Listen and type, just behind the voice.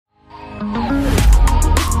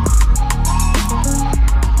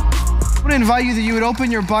invite you that you would open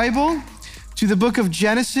your Bible to the book of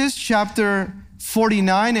Genesis, chapter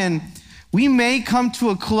 49, and we may come to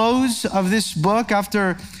a close of this book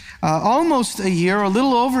after almost a year, a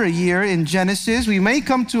little over a year in Genesis. We may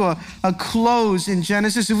come to a close in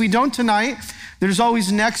Genesis. If we don't tonight, there's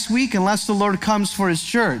always next week unless the Lord comes for his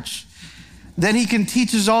church. Then he can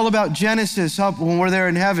teach us all about Genesis up when we're there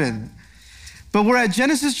in heaven. But we're at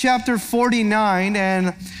Genesis chapter 49,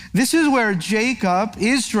 and this is where Jacob,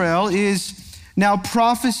 Israel, is now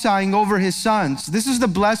prophesying over his sons. This is the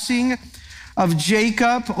blessing of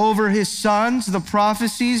Jacob over his sons, the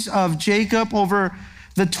prophecies of Jacob over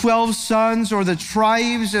the 12 sons or the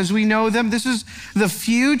tribes as we know them. This is the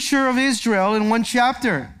future of Israel in one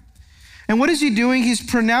chapter. And what is he doing? He's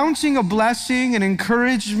pronouncing a blessing, an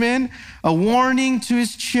encouragement, a warning to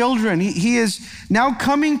his children. He is now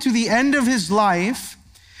coming to the end of his life,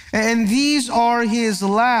 and these are his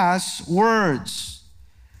last words.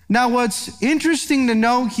 Now, what's interesting to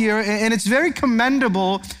know here, and it's very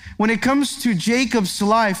commendable when it comes to Jacob's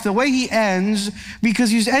life, the way he ends,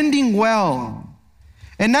 because he's ending well.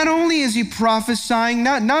 And not only is he prophesying,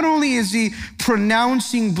 not only is he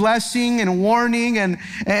pronouncing blessing and warning and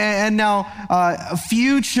now a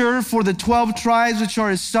future for the 12 tribes, which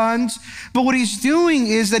are his sons, but what he's doing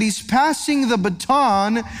is that he's passing the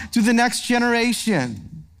baton to the next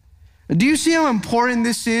generation. Do you see how important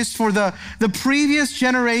this is for the previous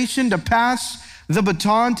generation to pass the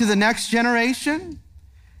baton to the next generation?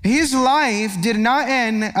 His life did not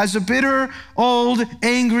end as a bitter, old,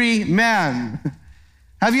 angry man.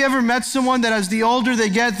 Have you ever met someone that as the older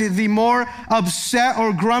they get, the more upset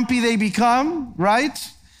or grumpy they become, right?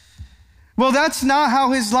 Well, that's not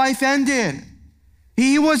how his life ended.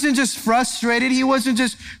 He wasn't just frustrated. He wasn't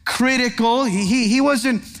just critical. He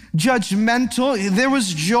wasn't judgmental. There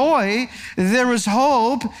was joy. There was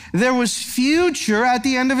hope. There was future at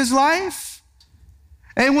the end of his life.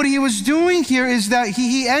 And what he was doing here is that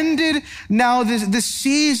he ended now this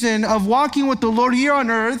season of walking with the Lord here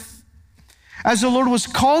on earth, as the Lord was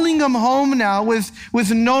calling him home now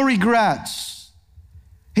with no regrets.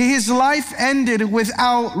 His life ended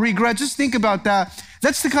without regret. Just think about that.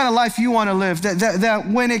 That's the kind of life you want to live, that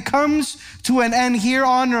when it comes to an end here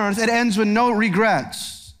on earth, it ends with no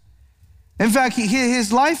regrets. In fact,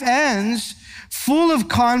 his life ends full of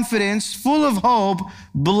confidence, full of hope,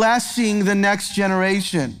 blessing the next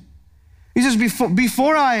generation. He says,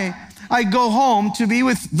 before I go home to be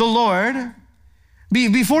with the Lord,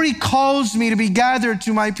 before he calls me to be gathered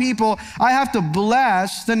to my people, I have to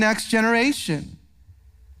bless the next generation.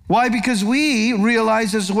 Why? Because we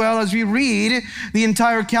realize as well as we read the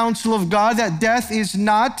entire counsel of God that death is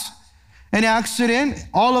not an accident.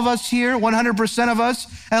 All of us here, 100% of us,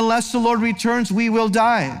 unless the Lord returns, we will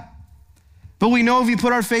die. But we know if we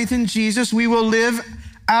put our faith in Jesus, we will live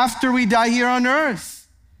after we die here on earth.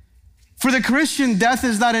 For the Christian, death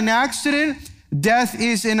is not an accident. Death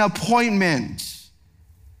is an appointment.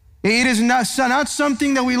 It is not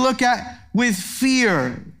something that we look at with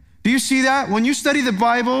fear. Do you see that? When you study the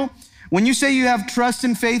Bible, when you say you have trust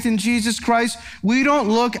and faith in Jesus Christ, we don't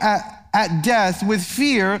look at death with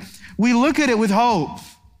fear. We look at it with hope,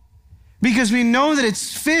 because we know that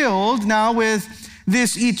it's filled now with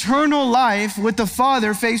this eternal life with the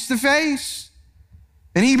Father face to face.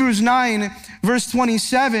 In Hebrews 9, verse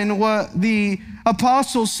 27, what the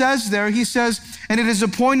apostle says there, he says, and it is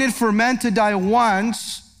appointed for men to die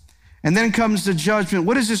once, and then comes the judgment.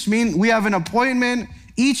 What does this mean? We have an appointment,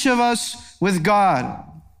 each of us, with God.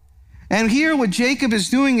 And here what Jacob is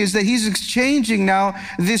doing is that he's exchanging now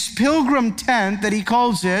this pilgrim tent that he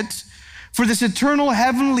calls it for this eternal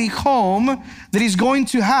heavenly home that he's going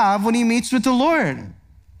to have when he meets with the Lord.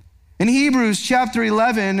 In Hebrews chapter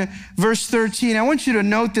 11, verse 13, I want you to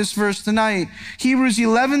note this verse tonight. Hebrews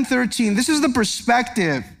 11:13, this is the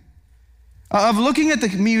perspective of looking at the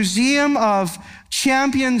museum of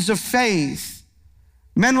champions of faith.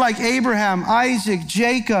 Men like Abraham, Isaac,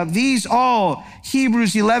 Jacob, these all,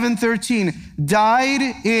 Hebrews 11:13,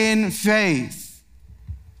 died in faith.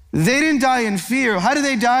 They didn't die in fear. How did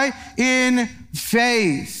they die? In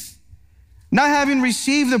faith. Not having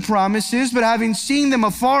received the promises, but having seen them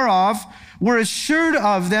afar off, were assured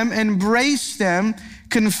of them, embraced them,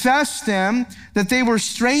 confessed them, that they were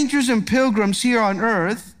strangers and pilgrims here on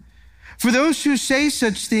earth. For those who say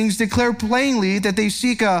such things declare plainly that they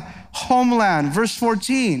seek a homeland. Verse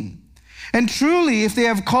 14. And truly, if they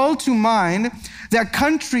have called to mind that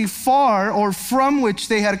country far or from which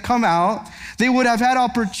they had come out, they would have had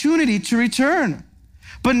opportunity to return.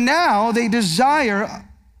 But now they desire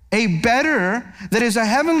a better, that is a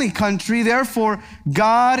heavenly country. Therefore,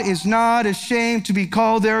 God is not ashamed to be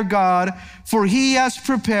called their God, for he has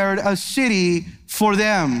prepared a city for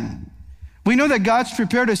them. We know that God's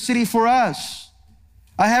prepared a city for us,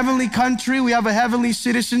 a heavenly country. We have a heavenly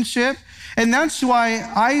citizenship. And that's why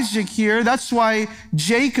Isaac here, that's why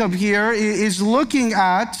Jacob here is looking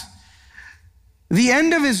at the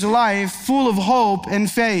end of his life full of hope and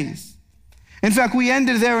faith. In fact, we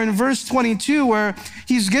ended there in verse 22 where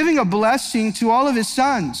he's giving a blessing to all of his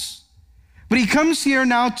sons. But he comes here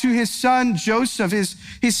now to his son Joseph,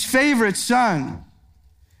 his favorite son.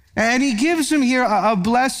 And he gives him here a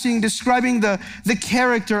blessing describing the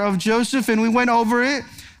character of Joseph. And we went over it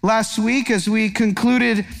last week as we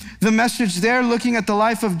concluded the message there, looking at the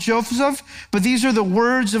life of Joseph. But these are the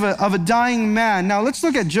words of a dying man. Now let's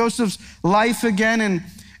look at Joseph's life again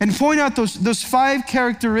and point out those 5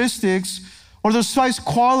 characteristics or those 5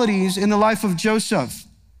 qualities in the life of Joseph.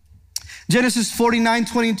 Genesis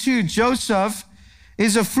 49:22, Joseph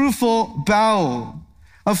is a fruitful bough.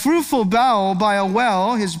 A fruitful bough by a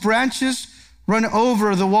well, his branches run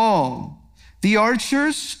over the wall. The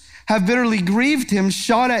archers have bitterly grieved him,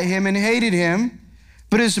 shot at him, and hated him,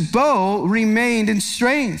 but his bow remained in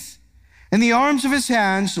strength, and the arms of his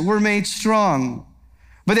hands were made strong.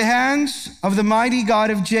 By the hands of the mighty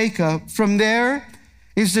God of Jacob, from there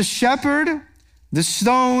is the shepherd, the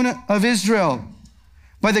stone of Israel.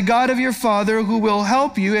 By the God of your father who will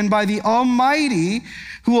help you, and by the Almighty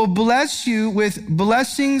who will bless you with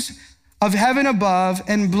blessings of heaven above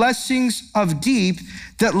and blessings of deep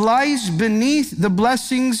that lies beneath the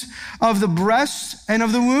blessings of the breast and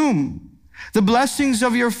of the womb. The blessings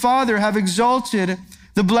of your father have exalted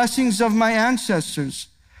the blessings of my ancestors.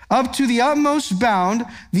 Up to the utmost bound,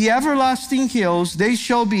 the everlasting hills, they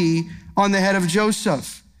shall be on the head of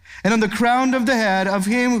Joseph, and on the crown of the head of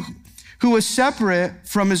him who was separate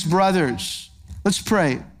from his brothers. Let's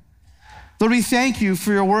pray. Lord, we thank you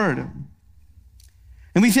for your word.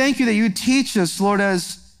 And we thank you that you teach us, Lord,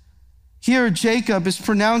 as here Jacob is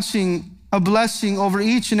pronouncing a blessing over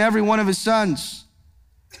each and every one of his sons.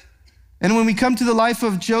 And when we come to the life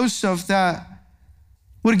of Joseph, that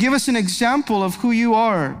would give us an example of who you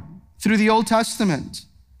are through the Old Testament.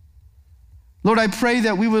 Lord, I pray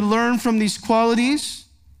that we would learn from these qualities,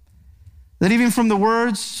 that even from the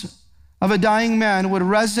words of a dying man would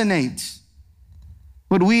resonate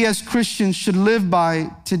what we as Christians should live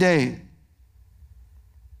by today.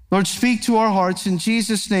 Lord, speak to our hearts in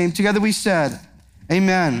Jesus' name. Together we said,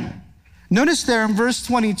 amen. Notice there in verse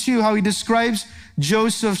 22 how he describes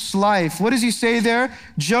Joseph's life. What does he say there?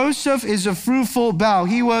 Joseph is a fruitful bough.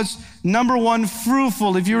 He was, number one,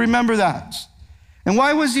 fruitful, if you remember that. And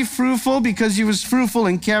why was he fruitful? Because he was fruitful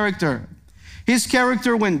in character. His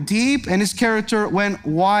character went deep and his character went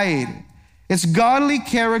wide. It's godly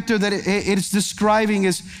character that it's describing.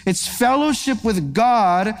 It's fellowship with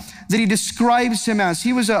God that he describes him as.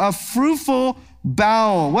 He was a fruitful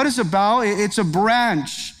bough. What is a bough? It's a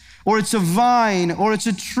branch, or it's a vine, or it's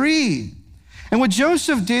a tree. And what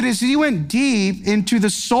Joseph did is he went deep into the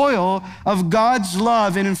soil of God's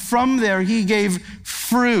love, and from there he gave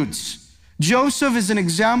fruit. Joseph is an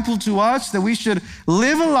example to us that we should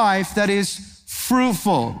live a life that is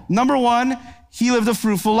fruitful. Number one, he lived a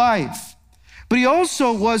fruitful life. But he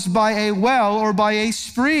also was by a well or by a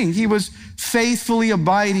spring. He was faithfully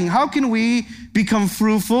abiding. How can we become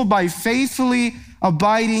fruitful? By faithfully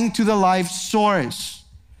abiding to the life source.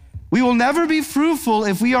 We will never be fruitful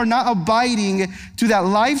if we are not abiding to that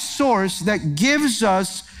life source that gives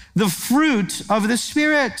us the fruit of the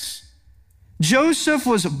Spirit. Joseph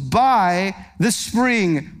was by the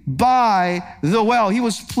spring, by the well. He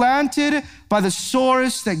was planted by the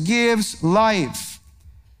source that gives life,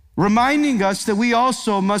 reminding us that we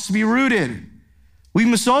also must be rooted. We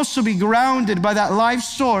must also be grounded by that life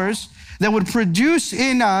source that would produce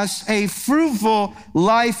in us a fruitful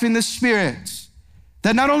life in the Spirit.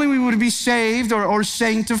 That not only we would be saved or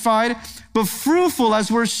sanctified, but fruitful as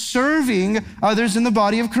we're serving others in the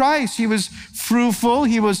body of Christ. He was fruitful,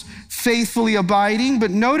 he was faithfully abiding, but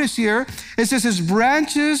notice here, it says his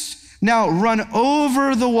branches now run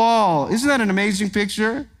over the wall. Isn't that an amazing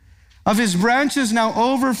picture? Of his branches now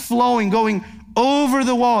overflowing, going over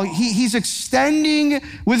the wall. He's extending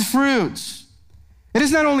with fruits. It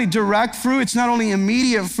is not only direct fruit, it's not only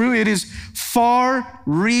immediate fruit, it is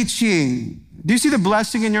far-reaching. Do you see the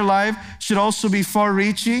blessing in your life should also be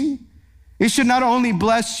far-reaching? It should not only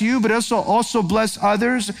bless you, but also bless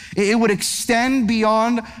others. It would extend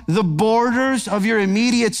beyond the borders of your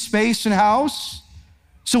immediate space and house.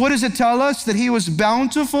 So what does it tell us? That he was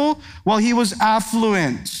bountiful while he was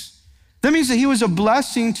affluent. That means that he was a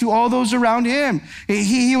blessing to all those around him.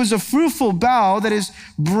 He was a fruitful bough that his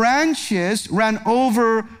branches ran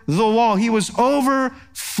over the wall. He was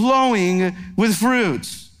overflowing with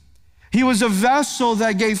fruits. He was a vessel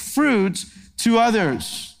that gave fruit to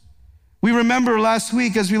others. We remember last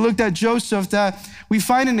week as we looked at Joseph that we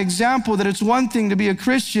find an example that it's one thing to be a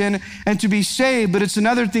Christian and to be saved, but it's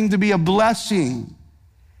another thing to be a blessing.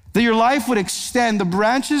 That your life would extend, the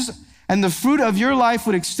branches and the fruit of your life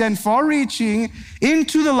would extend far-reaching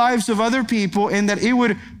into the lives of other people, and that it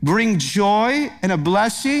would bring joy and a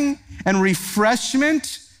blessing and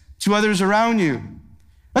refreshment to others around you.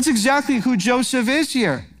 That's exactly who Joseph is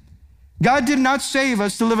here. God did not save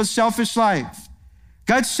us to live a selfish life.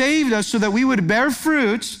 God saved us so that we would bear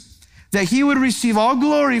fruits, that he would receive all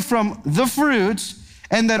glory from the fruits,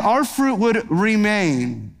 and that our fruit would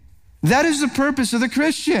remain. That is the purpose of the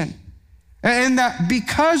Christian. And that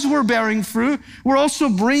because we're bearing fruit, we're also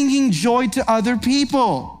bringing joy to other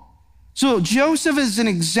people. So Joseph is an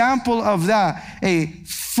example of that, a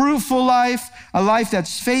fruitful life, a life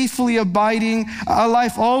that's faithfully abiding, a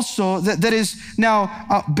life also that is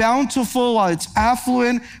now bountiful while it's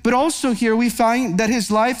affluent. But also here we find that his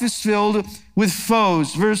life is filled with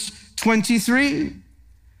foes. Verse 23.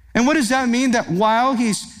 And what does that mean? That while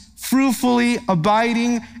he's fruitfully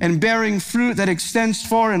abiding and bearing fruit that extends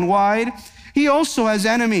far and wide, he also has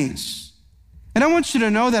enemies. And I want you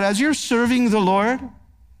to know that as you're serving the Lord,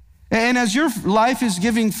 and as your life is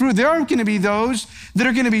giving fruit, there are going to be those that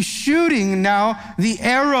are going to be shooting now the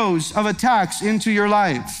arrows of attacks into your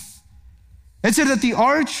life. It said that the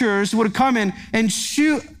archers would come in and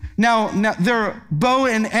shoot now their bow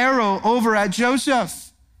and arrow over at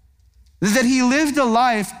Joseph. That he lived a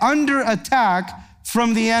life under attack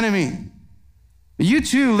from the enemy. You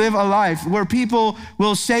too live a life where people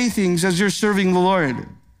will say things as you're serving the Lord.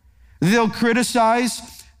 They'll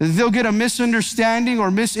criticize, they'll get a misunderstanding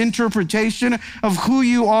or misinterpretation of who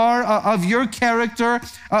you are, of your character,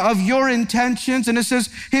 of your intentions. And it says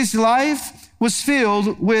his life was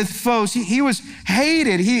filled with foes. He was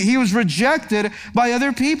hated. He was rejected by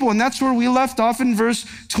other people. And that's where we left off in verse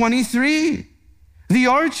 23. The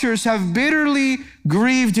archers have bitterly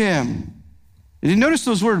grieved him. You notice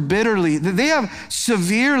those words, bitterly. They have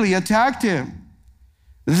severely attacked him.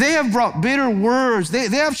 They have brought bitter words. They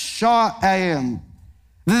have shot at him.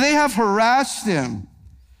 They have harassed him.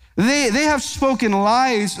 They have spoken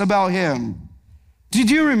lies about him. Did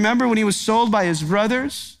you remember when he was sold by his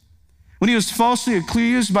brothers? When he was falsely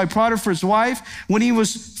accused by Potiphar's wife? When he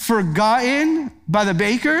was forgotten by the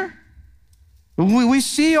baker? We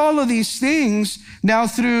see all of these things now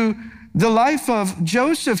through the life of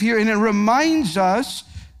Joseph here, and it reminds us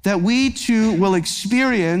that we too will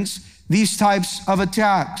experience these types of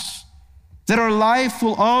attacks, that our life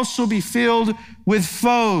will also be filled with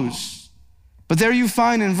foes. But there you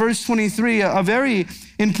find in verse 23 a very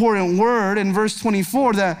important word in verse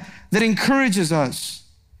 24 that encourages us.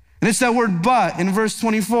 And it's that word but in verse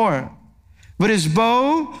 24. But his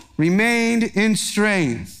bow remained in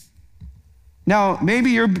strength. Now,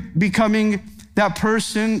 maybe you're becoming that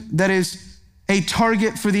person that is a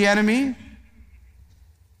target for the enemy.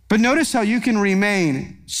 But notice how you can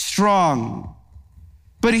remain strong.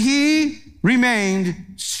 But he remained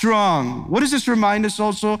strong. What does this remind us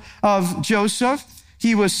also of Joseph?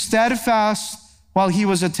 He was steadfast while he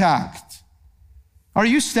was attacked. Are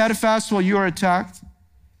you steadfast while you are attacked?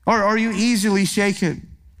 Or are you easily shaken?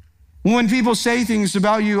 When people say things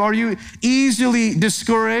about you, are you easily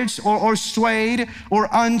discouraged or swayed or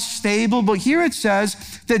unstable? But here it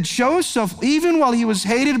says that Joseph, even while he was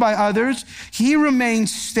hated by others, he remained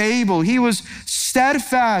stable. He was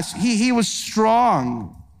steadfast. He was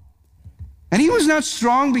strong. And he was not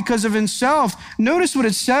strong because of himself. Notice what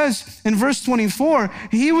it says in verse 24.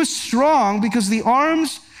 He was strong because the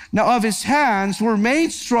arms of his hands were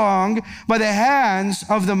made strong by the hands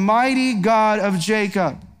of the mighty God of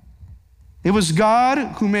Jacob. It was God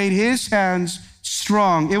who made his hands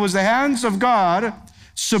strong. It was the hands of God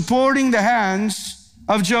supporting the hands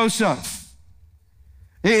of Joseph.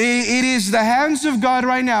 It is the hands of God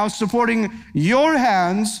right now supporting your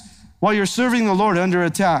hands while you're serving the Lord under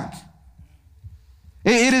attack.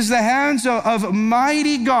 It is the hands of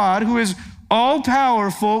mighty God who is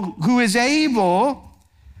all-powerful, who is able,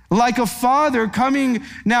 like a father coming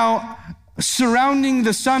now, surrounding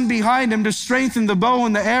the son behind him to strengthen the bow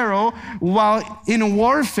and the arrow while in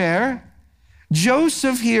warfare.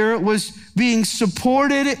 Joseph here was being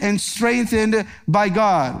supported and strengthened by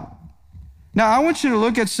God. Now, I want you to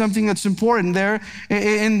look at something that's important there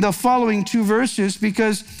in the following two verses,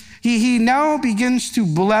 because he now begins to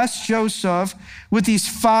bless Joseph with these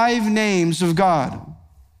 5 names of God.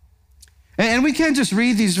 And we can't just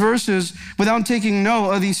read these verses without taking note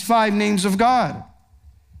of these 5 names of God.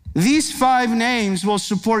 These 5 names will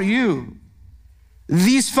support you.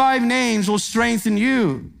 These 5 names will strengthen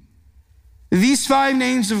you. These 5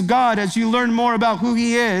 names of God, as you learn more about who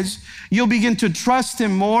he is, you'll begin to trust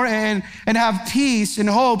him more and have peace and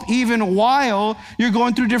hope even while you're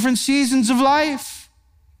going through different seasons of life.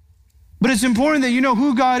 But it's important that you know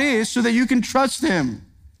who God is so that you can trust him.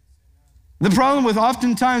 The problem with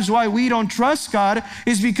oftentimes why we don't trust God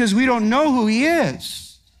is because we don't know who he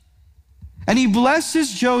is. And he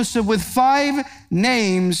blesses Joseph with 5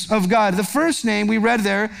 names of God. The first name we read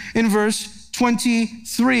there in verse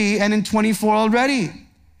 23 and in 24 already.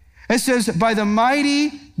 It says, by the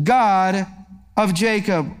mighty God of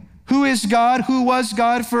Jacob. Who is God? Who was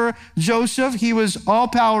God for Joseph? He was all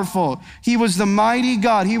powerful. He was the mighty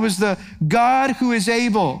God. He was the God who is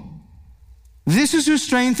able. This is who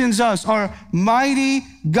strengthens us, our mighty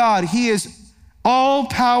God. He is all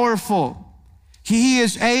powerful. He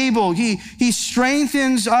is able. He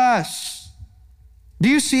strengthens us. Do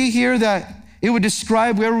you see here that it would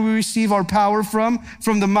describe where we receive our power from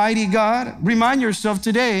the mighty God? Remind yourself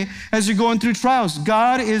today as you're going through trials,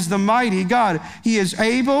 God is the mighty God. He is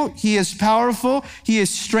able. He is powerful. He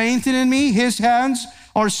is strengthening me. His hands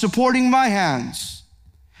are supporting my hands.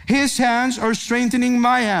 His hands are strengthening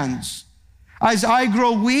my hands. As I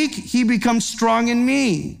grow weak, he becomes strong in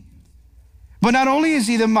me. But not only is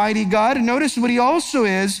he the mighty God, notice what he also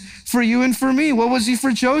is for you and for me. What was he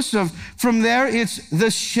for Joseph? From there, it's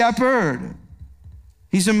the shepherd.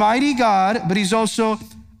 He's a mighty God, but he's also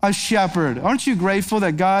a shepherd. Aren't you grateful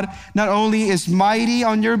that God not only is mighty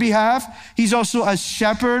on your behalf, he's also a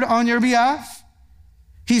shepherd on your behalf?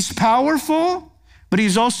 He's powerful, but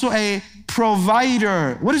he's also a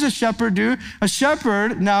provider. What does a shepherd do? A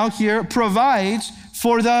shepherd now here provides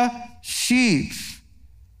for the sheep.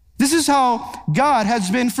 This is how God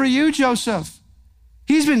has been for you, Joseph.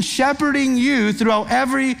 He's been shepherding you throughout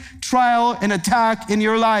every trial and attack in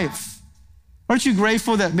your life. Aren't you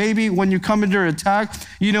grateful that maybe when you come under attack,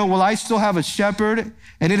 you know, well, I still have a shepherd,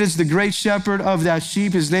 and it is the great shepherd of that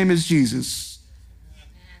sheep. His name is Jesus.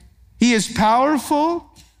 He is powerful.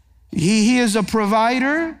 He is a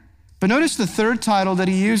provider. But notice the third title that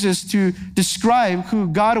he uses to describe who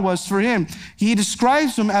God was for him. He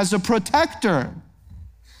describes him as a protector.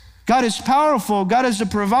 God is powerful. God is a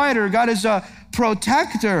provider. God is a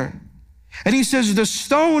protector. And he says, the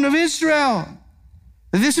stone of Israel.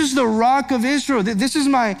 This is the rock of Israel. This is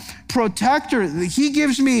my protector. He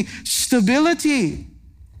gives me stability.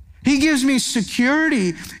 He gives me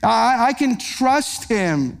security. I can trust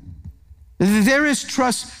him. There is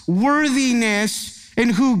trustworthiness in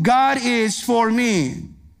who God is for me.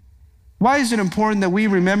 Why is it important that we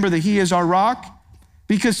remember that he is our rock?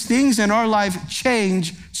 Because things in our life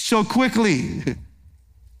change so quickly.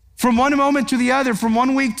 From one moment to the other, from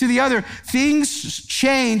one week to the other, things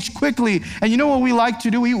change quickly. And you know what we like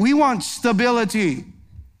to do? We want stability.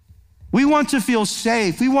 We want to feel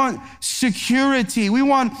safe. We want security. We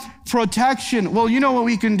want protection. Well, you know what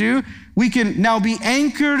we can do? We can now be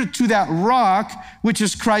anchored to that rock, which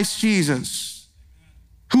is Christ Jesus,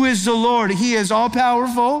 who is the Lord. He is all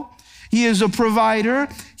powerful. He is a provider.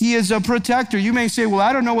 He is a protector. You may say, well,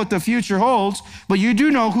 I don't know what the future holds, but you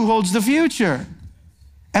do know who holds the future.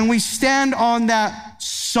 And we stand on that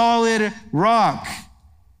solid rock.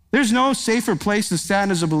 There's no safer place to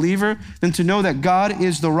stand as a believer than to know that God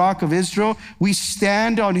is the rock of Israel. We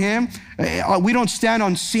stand on him. We don't stand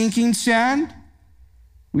on sinking sand.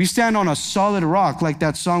 We stand on a solid rock like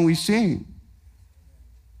that song we sing.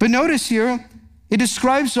 But notice here, it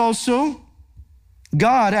describes also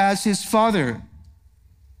God as his Father.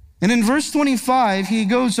 And in verse 25, he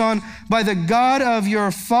goes on, by the God of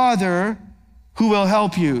your father who will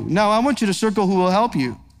help you. Now, I want you to circle who will help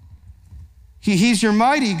you. He's your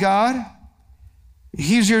mighty God.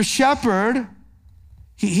 He's your shepherd.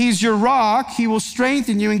 He's your rock. He will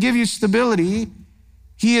strengthen you and give you stability.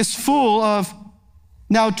 He is full of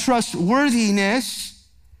now trustworthiness,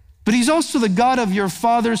 but he's also the God of your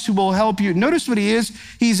fathers who will help you. Notice what he is.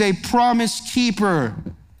 He's a promise keeper.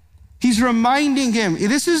 He's reminding him,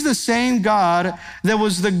 this is the same God that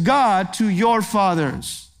was the God to your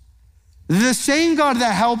fathers. The same God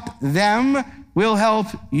that helped them will help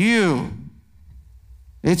you.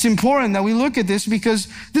 It's important that we look at this because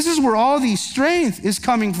this is where all the strength is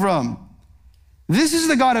coming from. This is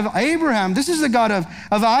the God of Abraham. This is the God of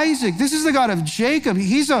Isaac. This is the God of Jacob.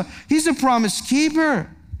 He's a promise keeper.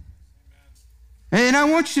 And I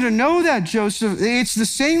want you to know that, Joseph, it's the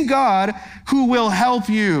same God who will help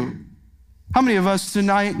you. How many of us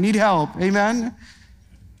tonight need help? Amen?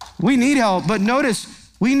 We need help, but notice,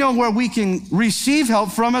 we know where we can receive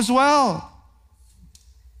help from as well.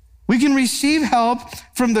 We can receive help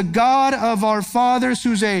from the God of our fathers,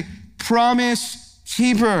 who's a promise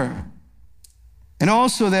keeper. And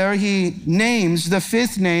also there, he names the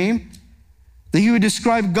fifth name that he would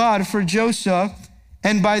describe God for Joseph,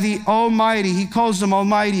 and by the Almighty, he calls him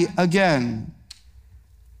Almighty again.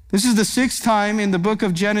 This is the sixth time in the book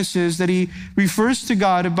of Genesis that he refers to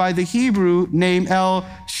God by the Hebrew name El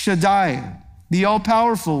Shaddai, the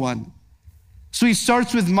all-powerful one. So he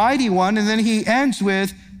starts with Mighty One, and then he ends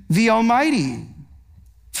with the Almighty.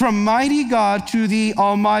 From mighty God to the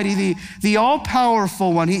Almighty, the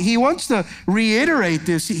all-powerful one. He wants to reiterate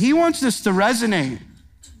this. He wants this to resonate.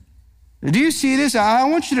 Do you see this? I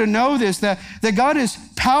want you to know this, that God is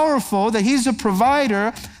powerful, that he's a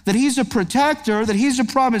provider, that he's a protector, that he's a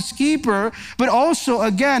promise keeper, but also,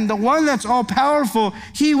 again, the one that's all-powerful,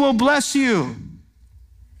 he will bless you.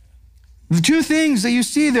 The two things that you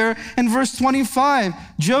see there in verse 25,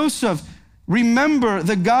 Joseph, remember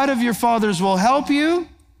the God of your fathers will help you,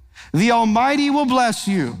 the Almighty will bless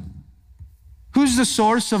you. Who's the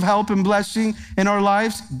source of help and blessing in our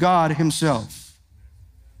lives? God himself.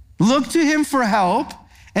 Look to him for help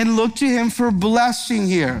and look to him for blessing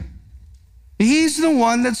here. He's the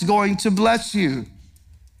one that's going to bless you.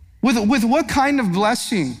 With what kind of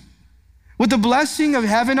blessing? With the blessing of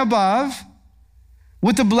heaven above,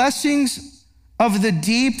 with the blessings of the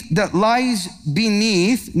deep that lies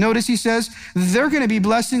beneath. Notice he says, there are going to be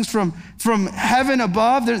blessings from heaven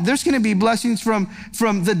above. There's going to be blessings from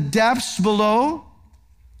the depths below.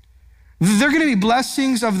 There are going to be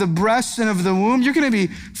blessings of the breast and of the womb. You're going to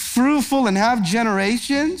be fruitful and have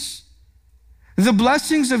generations. The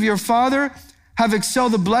blessings of your father have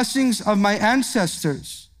excelled the blessings of my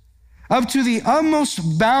ancestors. Up to the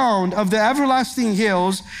utmost bound of the everlasting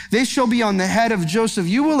hills, they shall be on the head of Joseph.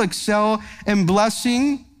 You will excel in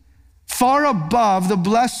blessing far above the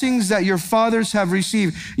blessings that your fathers have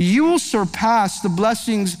received. You will surpass the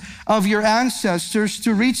blessings of your ancestors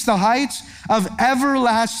to reach the heights of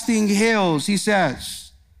everlasting hills, he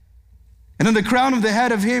says. And on the crown of the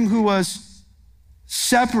head of him who was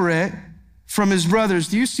separate from his brothers.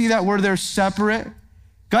 Do you see that word there, separate?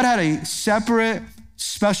 God had a separate,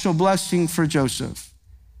 special blessing for Joseph.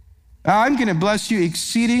 I'm going to bless you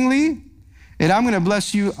exceedingly, and I'm going to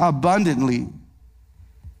bless you abundantly.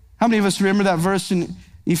 How many of us remember that verse in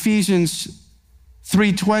Ephesians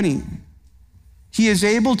 3:20? He is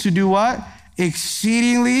able to do what?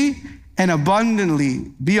 Exceedingly and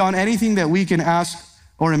abundantly beyond anything that we can ask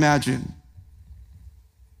or imagine.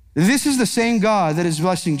 This is the same God that is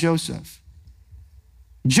blessing Joseph.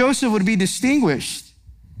 Joseph would be distinguished.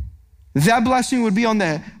 That blessing would be on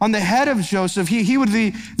the head of Joseph. He would be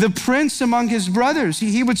the prince among his brothers.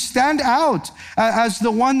 He would stand out as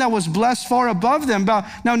the one that was blessed far above them.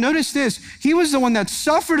 Now notice this, he was the one that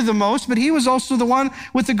suffered the most, but he was also the one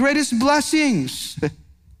with the greatest blessings,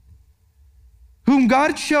 whom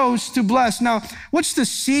God chose to bless. Now, what's the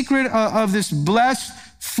secret of this blessed,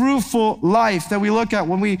 fruitful life that we look at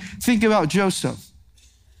when we think about Joseph?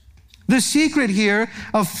 The secret here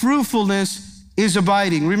of fruitfulness is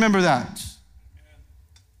abiding. Remember that.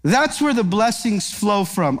 That's where the blessings flow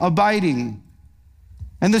from, abiding.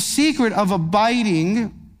 And the secret of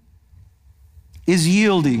abiding is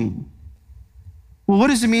yielding. Well, what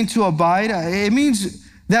does it mean to abide? It means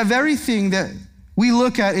that very thing that we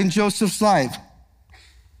look at in Joseph's life.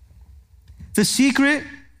 The secret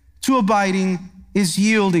to abiding is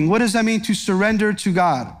yielding. What does that mean? To surrender to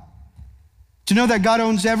God. To know that God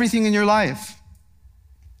owns everything in your life.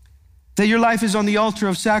 That your life is on the altar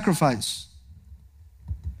of sacrifice.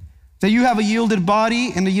 That you have a yielded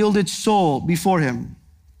body and a yielded soul before him.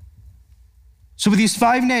 So with these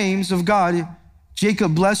 5 names of God,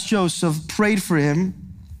 Jacob blessed Joseph, prayed for him,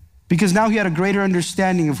 because now he had a greater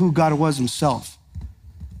understanding of who God was himself.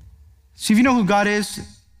 See, if you know who God is,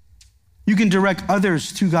 you can direct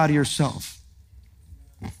others to God yourself.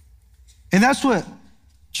 And that's what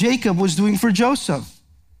Jacob was doing for Joseph.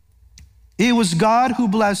 It was God who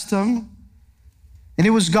blessed him, and it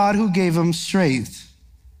was God who gave him strength.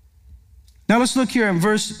 Now let's look here in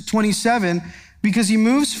verse 27, because he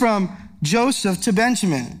moves from Joseph to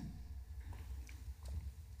Benjamin.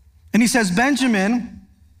 And he says, Benjamin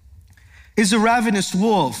is a ravenous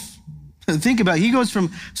wolf. Think about it. He goes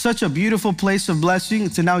from such a beautiful place of blessing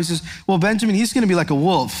to now he says, well, Benjamin, he's going to be like a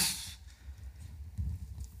wolf.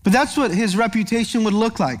 But that's what his reputation would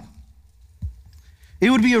look like. It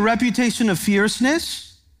would be a reputation of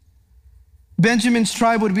fierceness. Benjamin's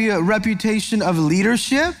tribe would be a reputation of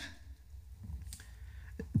leadership.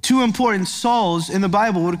 two important Sauls in the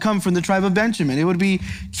Bible would come from the tribe of Benjamin. It would be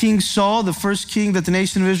King Saul, the first king that the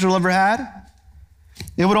nation of Israel ever had.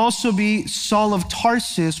 It would also be Saul of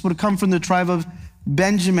Tarsus, would come from the tribe of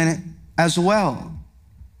Benjamin as well.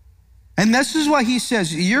 And this is why he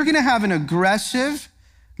says, you're going to have an aggressive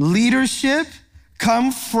leadership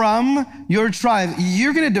come from your tribe.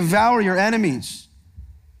 You're going to devour your enemies.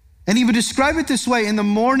 And he would describe it this way: in the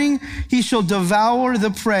morning he shall devour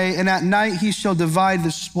the prey, and at night he shall divide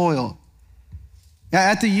the spoil.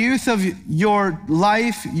 At the youth of your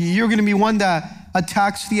life, you're going to be one that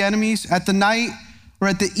attacks the enemies. At the night or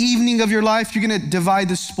at the evening of your life, you're going to divide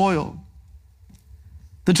the spoil.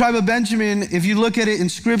 The tribe of Benjamin, if you look at it in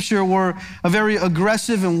scripture, were a very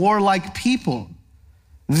aggressive and warlike people.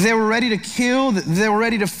 They were ready to kill, they were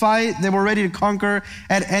ready to fight, they were ready to conquer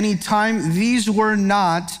at any time. These were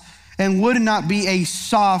not and would not be a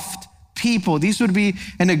soft people. These would be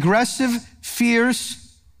an aggressive,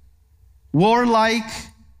 fierce, warlike,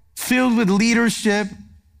 filled with leadership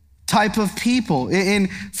type of people. In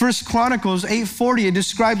 1 Chronicles 8:40, it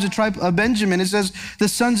describes the tribe of Benjamin. It says, the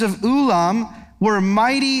sons of Ulam were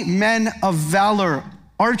mighty men of valor,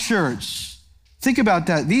 archers. Think about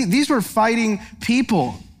that. These were fighting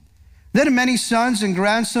people. They had many sons and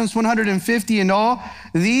grandsons, 150 in all.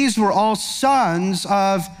 These were all sons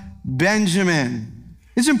of Benjamin.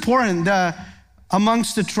 It's important that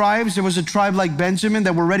amongst the tribes, there was a tribe like Benjamin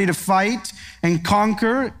that were ready to fight and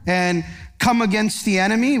conquer and come against the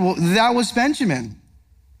enemy. Well, that was Benjamin.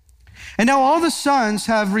 And now all the sons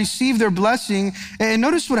have received their blessing. And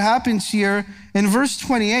notice what happens here in verse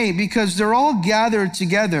 28, because they're all gathered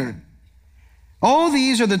together. All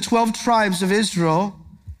these are the 12 tribes of Israel.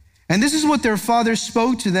 And this is what their father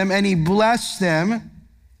spoke to them, and he blessed them.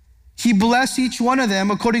 He blessed each one of them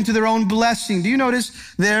according to their own blessing. Do you notice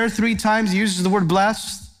there 3 times he uses the word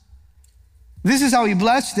blessed? This is how he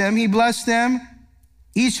blessed them. He blessed them,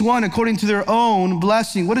 each one according to their own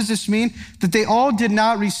blessing. What does this mean? That they all did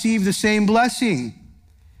not receive the same blessing.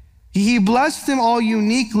 He blessed them all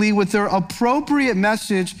uniquely with their appropriate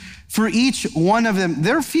message for each one of them.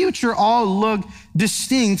 Their future all looked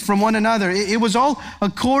distinct from one another. It was all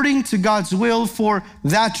according to God's will for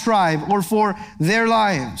that tribe or for their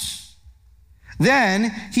lives. Then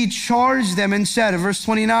he charged them and said, verse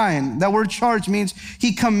 29, that word charge means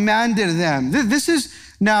he commanded them. This is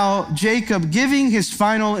now Jacob giving his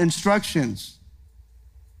final instructions.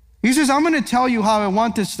 He says, I'm going to tell you how I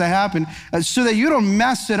want this to happen so that you don't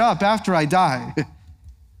mess it up after I die.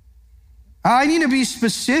 I need to be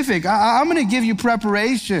specific. I'm going to give you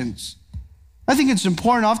preparations. I think it's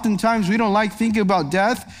important. Oftentimes we don't like thinking about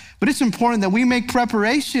death, but it's important that we make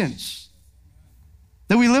preparations,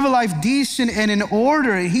 that we live a life decent and in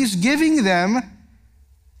order. He's giving them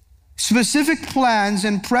specific plans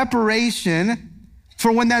and preparation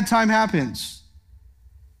for when that time happens.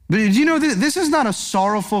 But do you know this is not a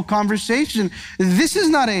sorrowful conversation? This is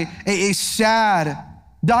not a sad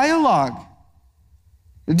dialogue.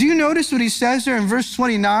 Do you notice what he says there in verse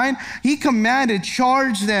 29? He commanded,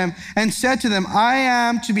 charged them, and said to them, I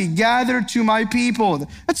am to be gathered to my people.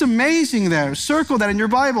 That's amazing there. Circle that in your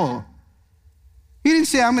Bible. He didn't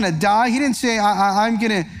say, I'm going to die. He didn't say, I'm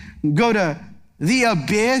going to go to the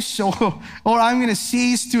abyss or I'm going to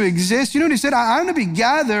cease to exist. You know what he said? I'm going to be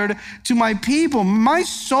gathered to my people. My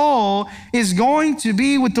soul is going to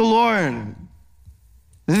be with the Lord.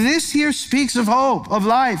 This here speaks of hope, of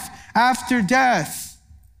life after death.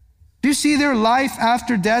 Do you see their life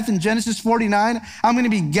after death in Genesis 49? I'm going to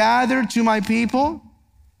be gathered to my people.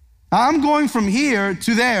 I'm going from here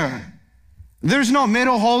to there. There's no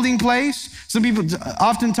middle holding place. Some people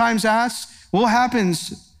oftentimes ask, what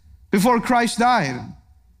happens before Christ died?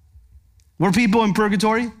 Were people in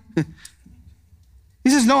purgatory? He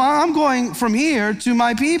says, no, I'm going from here to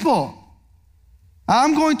my people.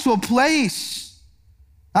 I'm going to a place.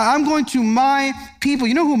 I'm going to my people.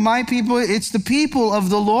 You know who my people is? It's the people of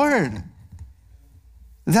the Lord.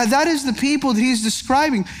 That is the people that he's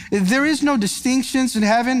describing. There is no distinctions in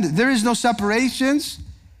heaven. There is no separations.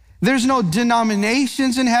 There's no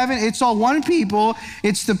denominations in heaven. It's all one people.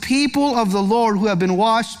 It's the people of the Lord who have been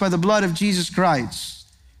washed by the blood of Jesus Christ.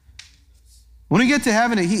 When we get to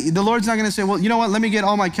heaven, the Lord's not going to say, well, you know what? Let me get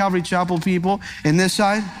all my Calvary Chapel people in this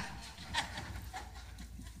side.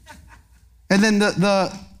 And then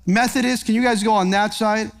the Methodists, can you guys go on that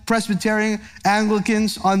side? Presbyterian,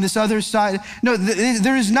 Anglicans on this other side. No,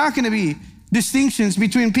 there is not going to be distinctions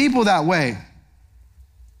between people that way.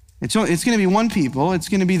 It's going to be one people. It's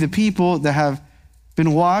going to be the people that have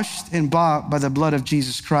been washed and bought by the blood of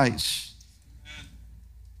Jesus Christ.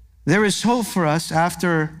 There is hope for us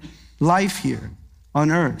after life here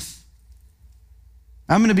on earth.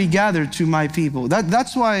 I'm going to be gathered to my people.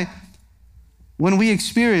 That's why when we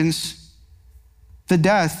experience the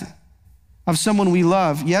death of someone we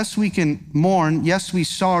love, yes, we can mourn. Yes, we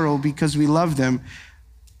sorrow because we love them.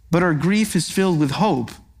 But our grief is filled with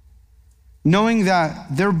hope, knowing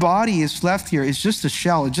that their body is left here. It's just a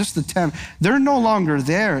shell, it's just a tent. They're no longer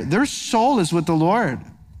there. Their soul is with the Lord.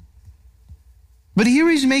 But here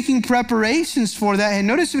he's making preparations for that. And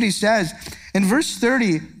notice what he says in verse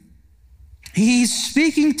 30. He's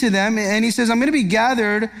speaking to them and he says, I'm going to be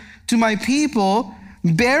gathered to my people.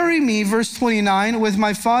 Bury me, verse 29, with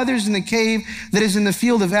my fathers in the cave that is in the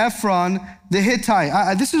field of Ephron, the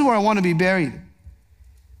Hittite. This is where I want to be buried.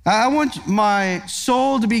 I want my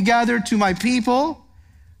soul to be gathered to my people,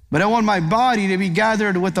 but I want my body to be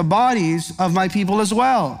gathered with the bodies of my people as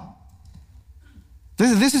well.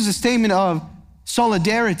 This is a statement of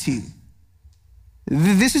solidarity.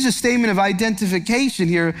 This is a statement of identification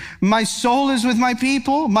here. My soul is with my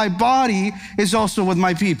people. My body is also with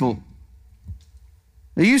my people.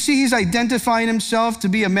 You see, he's identifying himself to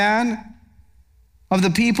be a man of the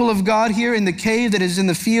people of God here in the cave that is in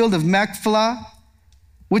the field of Machpelah,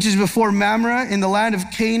 which is before Mamre, in the land of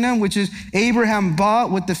Canaan, which is Abraham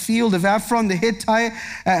bought with the field of Ephron, the Hittite,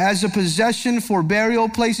 as a possession for burial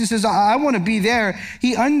place. He says, I want to be there.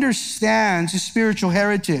 He understands his spiritual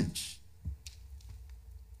heritage.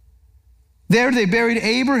 There they buried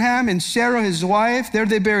Abraham and Sarah, his wife. There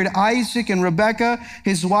they buried Isaac and Rebekah,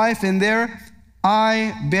 his wife. And there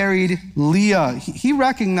I buried Leah. He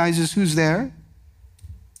recognizes who's there.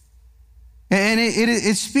 And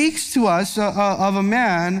it speaks to us of a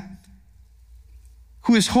man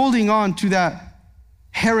who is holding on to that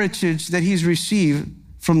heritage that he's received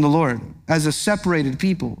from the Lord as a separated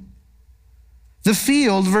people. The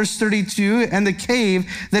field, verse 32, and the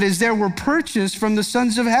cave that is there were purchased from the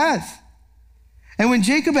sons of Heth. And when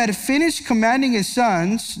Jacob had finished commanding his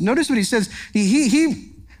sons, notice what he says.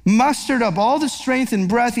 He mustered up all the strength and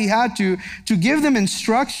breath he had to give them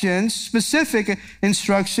instructions, specific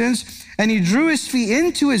instructions, and he drew his feet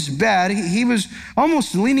into his bed. He was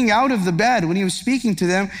almost leaning out of the bed when he was speaking to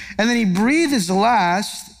them, and then he breathed his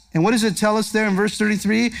last, and what does it tell us there in verse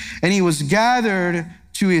 33? And he was gathered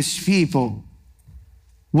to his people.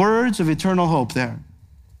 Words of eternal hope there.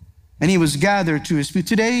 And he was gathered to his people.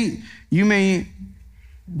 Today, you may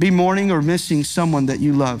be mourning or missing someone that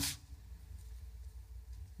you love.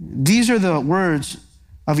 These are the words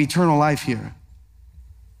of eternal life here.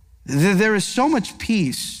 There is so much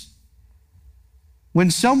peace when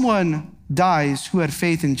someone dies who had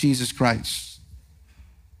faith in Jesus Christ.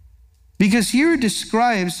 Because here it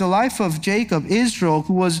describes the life of Jacob, Israel,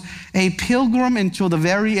 who was a pilgrim until the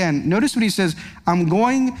very end. Notice what he says, I'm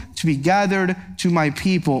going to be gathered to my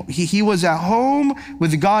people. He was at home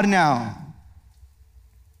with God now.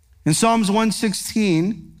 In Psalms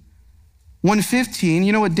 116, 115,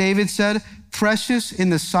 you know what David said? Precious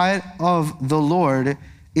in the sight of the Lord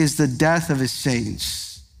is the death of his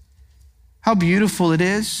saints. How beautiful it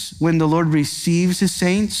is when the Lord receives his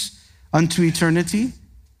saints unto eternity.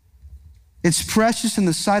 It's precious in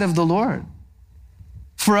the sight of the Lord.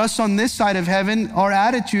 For us on this side of heaven, our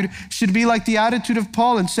attitude should be like the attitude of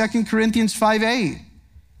Paul in 2 Corinthians 5:8.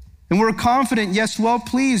 And we're confident, yes, well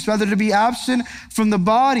pleased, rather to be absent from the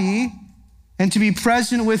body and to be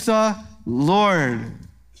present with the Lord.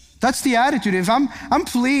 That's the attitude. If I'm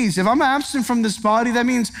pleased, if I'm absent from this body, that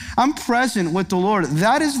means I'm present with the Lord.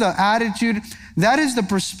 That is the attitude, that is the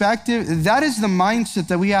perspective, that is the mindset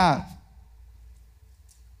that we have.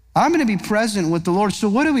 I'm going to be present with the Lord. So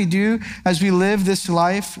what do we do as we live this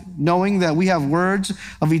life, knowing that we have words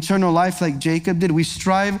of eternal life like Jacob did? We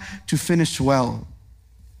strive to finish well.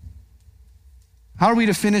 How are we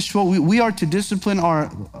to finish well? We are to discipline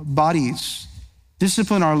our bodies,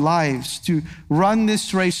 discipline our lives, to run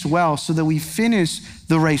this race well so that we finish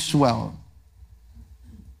the race well.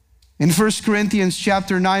 In 1 Corinthians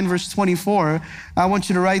chapter 9, verse 24, I want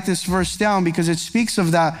you to write this verse down because it speaks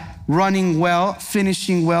of that running well,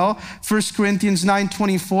 finishing well. 1 Corinthians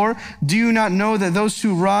 9:24, do you not know that those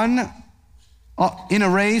who run in a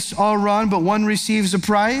race all run, but one receives a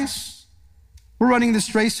prize? We're running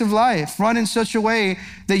this race of life. Run in such a way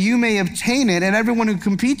that you may obtain it, and everyone who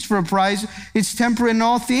competes for a prize is temperate in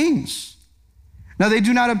all things. Now they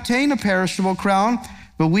do not obtain a perishable crown,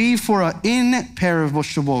 but we for an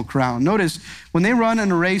imperishable crown. Notice, when they run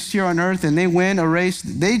in a race here on earth and they win a race,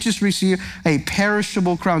 they just receive a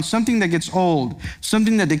perishable crown, something that gets old,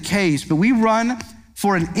 something that decays, but we run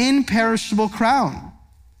for an imperishable crown.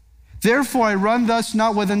 Therefore, I run thus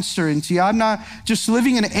not with uncertainty. I'm not just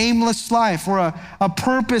living an aimless life or a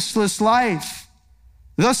purposeless life.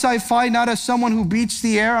 Thus I fight not as someone who beats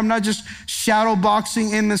the air. I'm not just shadow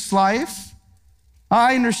boxing in this life.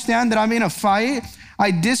 I understand that I'm in a fight.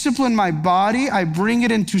 I discipline my body. I bring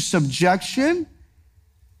it into subjection,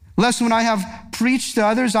 lest when I have preached to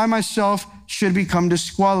others, I myself should become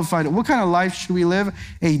disqualified. What kind of life should we live?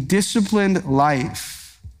 A disciplined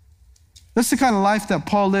life. That's the kind of life that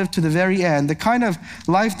Paul lived to the very end, the kind of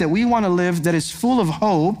life that we want to live that is full of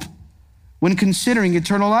hope when considering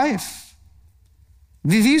eternal life.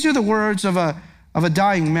 These are the words of a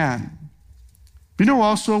dying man. You know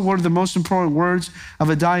also what are the most important words of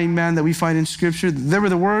a dying man that we find in Scripture? They were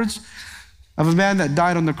the words of a man that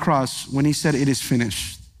died on the cross when he said, "It is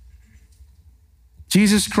finished."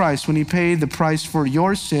 Jesus Christ, when he paid the price for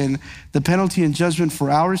your sin, the penalty and judgment for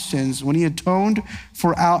our sins, when he atoned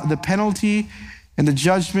for the penalty and the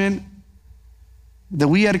judgment that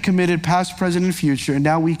we had committed past, present, and future, and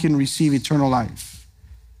now we can receive eternal life.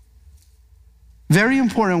 Very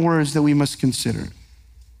important words that we must consider.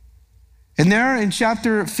 And there in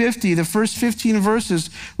chapter 50, the first 15 verses,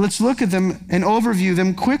 let's look at them and overview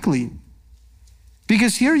them quickly.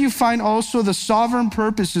 Because here you find also the sovereign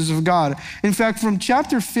purposes of God. In fact, from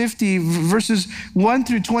chapter 50, verses 1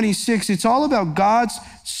 through 26, it's all about God's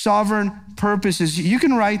sovereign purposes. You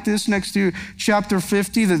can write this next to chapter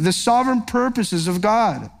 50, the sovereign purposes of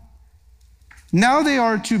God. Now they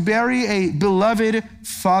are to bury a beloved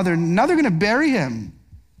father. Now they're going to bury him.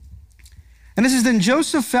 And this is, then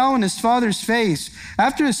Joseph fell on his father's face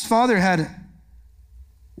after his father had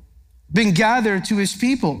been gathered to his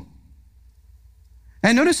people.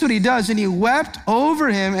 And notice what he does. And he wept over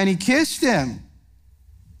him and he kissed him.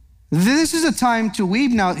 This is a time to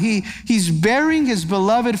weep now. He's burying his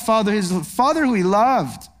beloved father, his father who he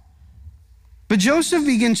loved. But Joseph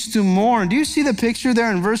begins to mourn. Do you see the picture there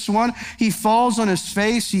in verse 1? He falls on his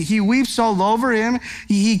face. He weeps all over him.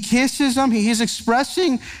 He kisses him. He's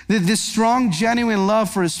expressing this strong, genuine love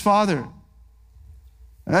for his father.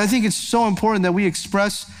 I think it's so important that we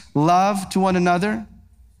express love to one another.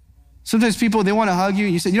 Sometimes people, they want to hug you.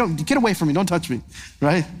 You say, get away from me. Don't touch me,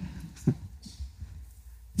 right?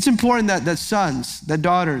 It's important that sons, that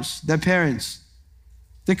daughters, that parents,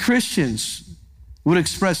 that Christians would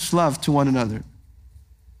express love to one another.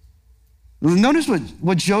 Notice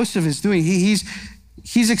what Joseph is doing.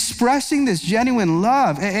 He's expressing this genuine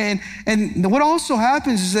love. And what also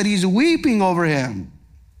happens is that he's weeping over him.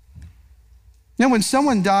 When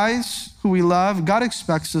someone dies who we love, God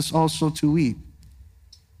expects us also to weep.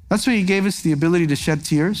 That's why he gave us the ability to shed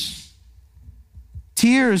tears.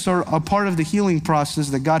 Tears are a part of the healing process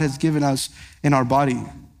that God has given us in our body.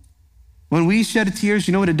 When we shed tears,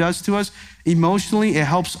 you know what it does to us? Emotionally, it